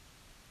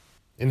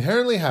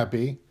Inherently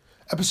Happy,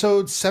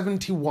 episode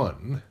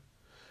 71,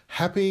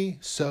 Happy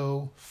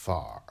So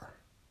Far.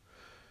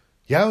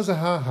 Yowza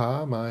ha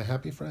ha, my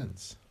happy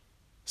friends.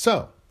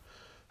 So,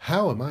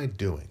 how am I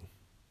doing?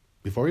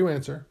 Before you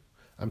answer,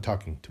 I'm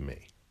talking to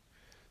me.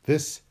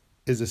 This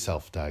is a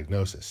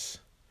self-diagnosis.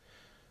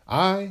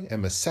 I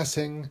am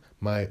assessing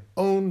my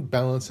own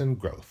balance and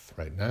growth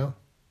right now.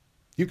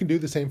 You can do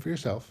the same for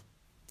yourself.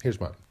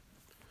 Here's mine.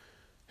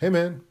 Hey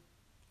man,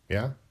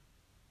 yeah?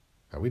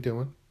 How we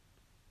doing?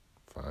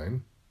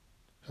 Fine.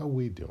 How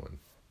we doing?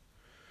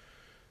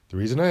 The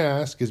reason I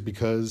ask is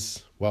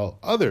because, while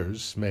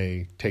others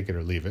may take it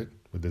or leave it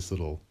with this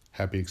little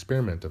happy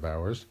experiment of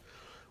ours,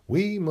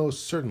 we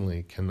most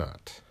certainly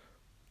cannot.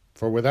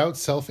 For without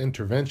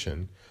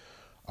self-intervention,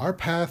 our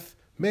path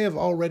may have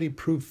already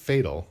proved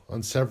fatal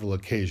on several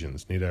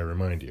occasions, need I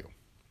remind you.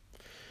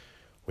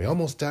 We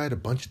almost died a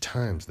bunch of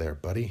times there,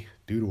 buddy,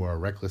 due to our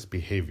reckless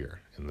behavior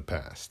in the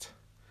past.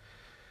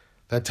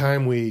 That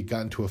time we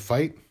got into a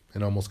fight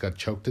and almost got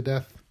choked to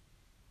death?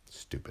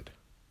 Stupid.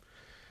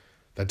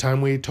 That time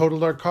we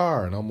totaled our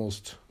car and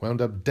almost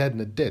wound up dead in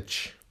a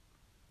ditch?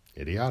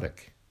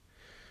 Idiotic.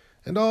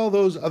 And all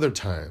those other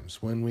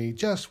times when we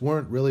just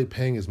weren't really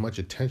paying as much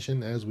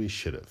attention as we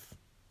should have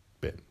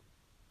been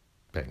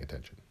paying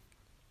attention.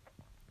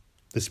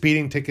 The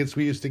speeding tickets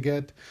we used to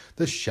get,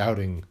 the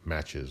shouting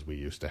matches we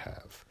used to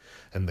have,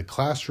 and the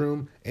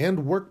classroom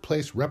and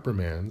workplace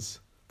reprimands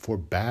for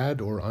bad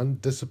or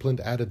undisciplined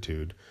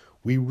attitude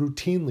we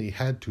routinely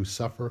had to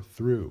suffer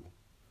through.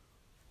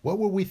 What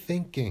were we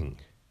thinking?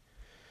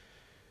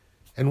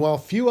 And while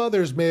few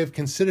others may have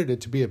considered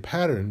it to be a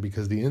pattern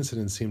because the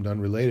incidents seemed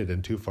unrelated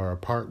and too far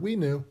apart, we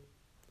knew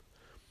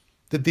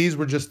that these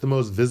were just the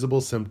most visible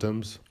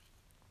symptoms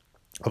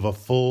of a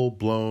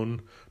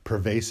full-blown,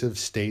 pervasive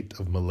state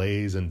of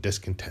malaise and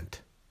discontent.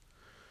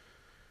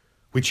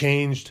 We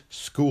changed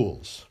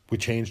schools. We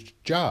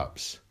changed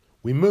jobs.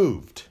 We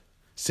moved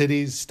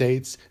cities,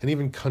 states, and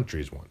even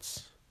countries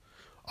once,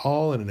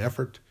 all in an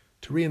effort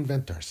to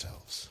reinvent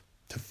ourselves,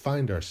 to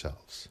find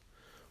ourselves.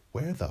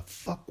 Where the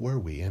fuck were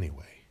we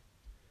anyway?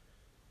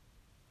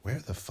 Where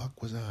the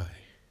fuck was I?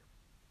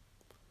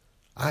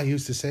 I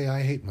used to say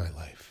I hate my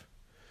life.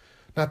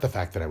 Not the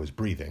fact that I was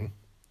breathing,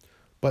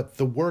 but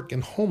the work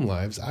and home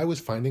lives I was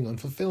finding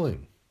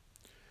unfulfilling.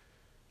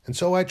 And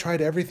so I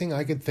tried everything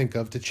I could think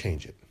of to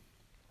change it,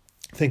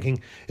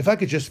 thinking if I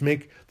could just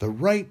make the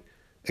right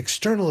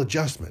external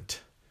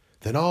adjustment,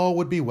 then all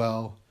would be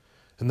well,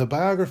 and the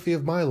biography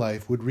of my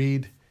life would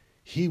read,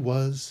 "He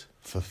was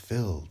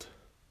fulfilled."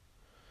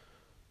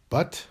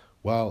 But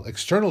while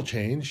external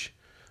change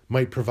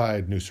might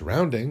provide new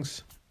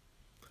surroundings,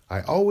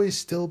 I always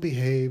still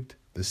behaved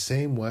the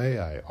same way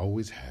I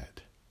always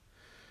had.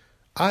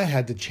 I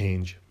had to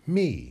change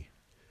me,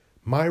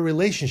 my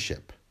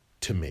relationship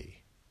to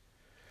me,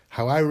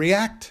 how I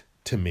react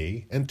to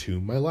me and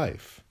to my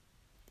life.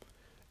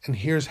 And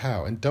here's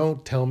how. And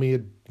don't tell me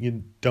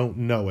you don't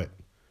know it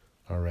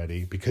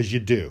already, because you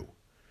do.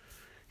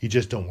 You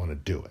just don't want to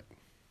do it.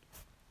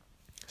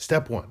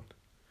 Step 1.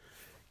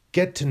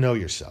 Get to know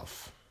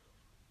yourself.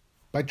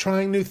 By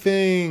trying new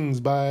things,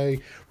 by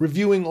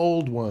reviewing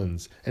old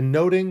ones, and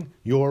noting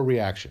your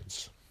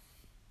reactions.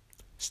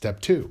 Step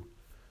 2.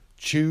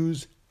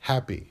 Choose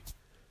happy.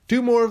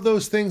 Do more of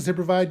those things that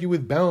provide you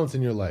with balance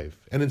in your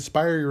life and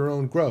inspire your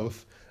own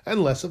growth,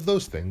 and less of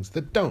those things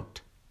that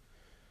don't.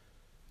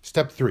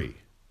 Step 3.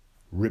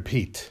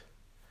 Repeat.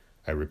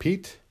 I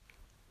repeat.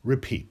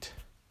 Repeat.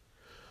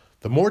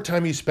 The more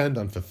time you spend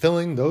on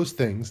fulfilling those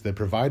things that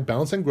provide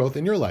balance and growth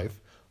in your life,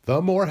 the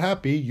more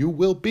happy you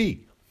will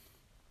be.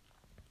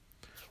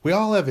 We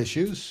all have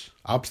issues,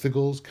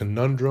 obstacles,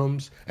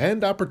 conundrums,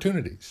 and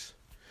opportunities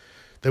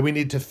that we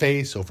need to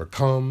face,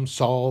 overcome,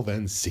 solve,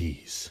 and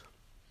seize.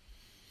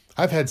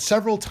 I've had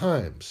several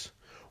times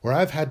where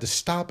I've had to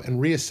stop and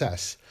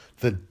reassess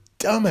the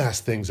dumbass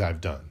things I've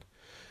done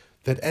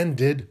that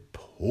ended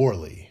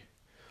poorly,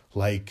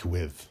 like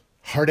with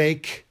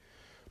heartache,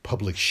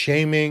 public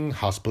shaming,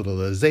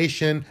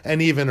 hospitalization,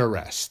 and even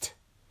arrest.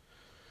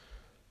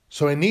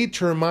 So I need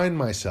to remind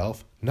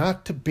myself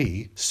not to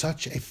be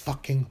such a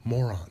fucking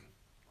moron.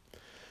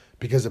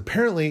 Because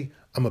apparently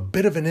I'm a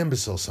bit of an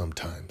imbecile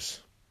sometimes.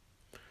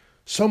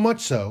 So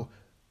much so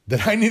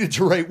that I needed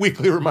to write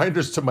weekly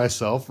reminders to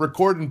myself,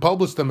 record and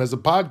publish them as a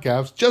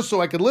podcast, just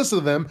so I could listen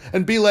to them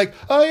and be like,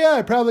 oh yeah,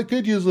 I probably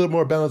could use a little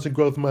more balance and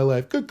growth in my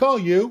life. Good call,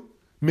 you,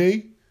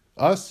 me,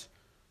 us,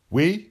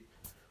 we,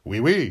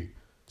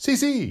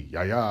 si,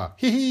 ya,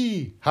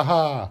 hee, ha,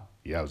 ha,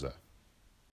 yowza.